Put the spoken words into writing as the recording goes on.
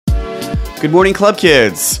Good morning, Club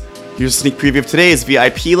Kids. Here's a sneak preview of today's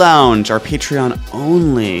VIP Lounge, our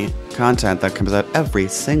Patreon-only content that comes out every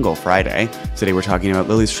single Friday. Today we're talking about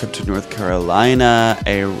Lily's trip to North Carolina,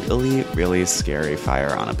 a really, really scary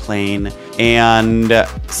fire on a plane, and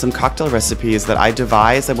some cocktail recipes that I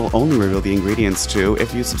devised. I will only reveal the ingredients to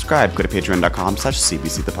if you subscribe. Go to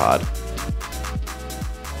patreon.com/cbcthepod.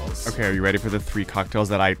 Okay, are you ready for the 3 cocktails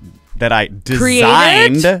that I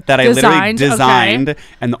designed? Literally designed, okay.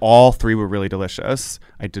 And all 3 were really delicious.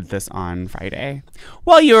 I did this on Friday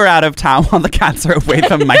while you were out of town while the cats are away.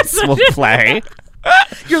 The mice will play.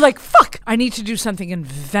 You're like, fuck, I need to do something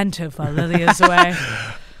inventive while Lily is away.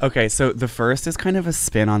 Okay, so the first is kind of a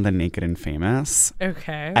spin on the Naked and Famous.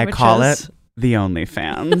 Okay. I call it the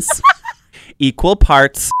OnlyFans. Equal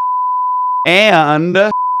parts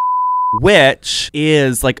and... which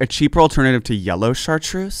is like a cheaper alternative to yellow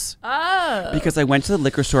chartreuse. Oh. Because I went to the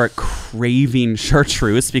liquor store craving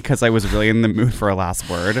chartreuse because I was really in the mood for a last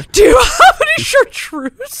word. Do you have any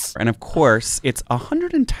chartreuse? And of course, it's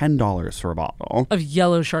 $110 for a bottle. Of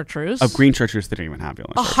yellow chartreuse? Of green chartreuse. They don't even have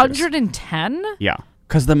yellow chartreuse. 110? Yeah.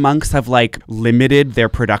 Because the monks have like limited their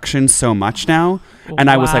production so much now. And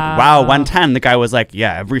I was like, wow, 110. The guy was like,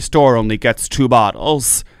 yeah, every store only gets 2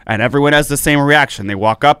 bottles. And everyone has the same reaction. They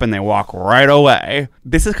walk up and they walk right away.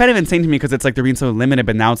 This is kind of insane to me because it's like they're being so limited,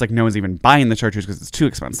 but now it's like no one's even buying the chartreuse because it's too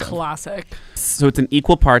expensive. Classic. So it's an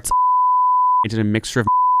equal parts. I did a mixture of.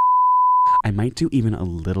 I might do even a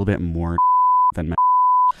little bit more than.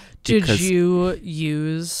 Did you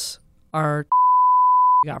use our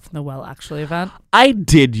you got from the Well Actually event? I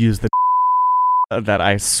did use the that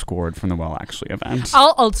I scored from the Well Actually event.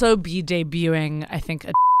 I'll also be debuting, I think,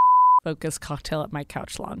 a focus cocktail at my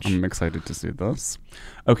couch launch. I'm excited to see this.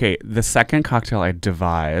 Okay, the second cocktail I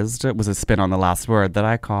devised was a spin on the last word that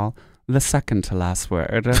I call the second to last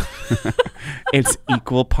word. It's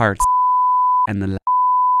equal parts and the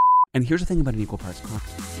and here's the thing about an equal parts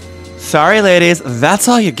cocktail. Sorry, ladies, that's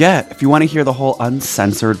all you get. If you want to hear the whole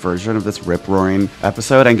uncensored version of this rip-roaring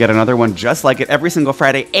episode and get another one just like it every single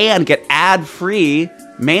Friday and get ad-free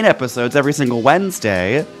main episodes every single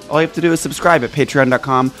Wednesday, all you have to do is subscribe at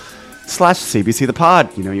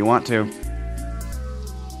patreon.com/CBCthepod. You know you want to.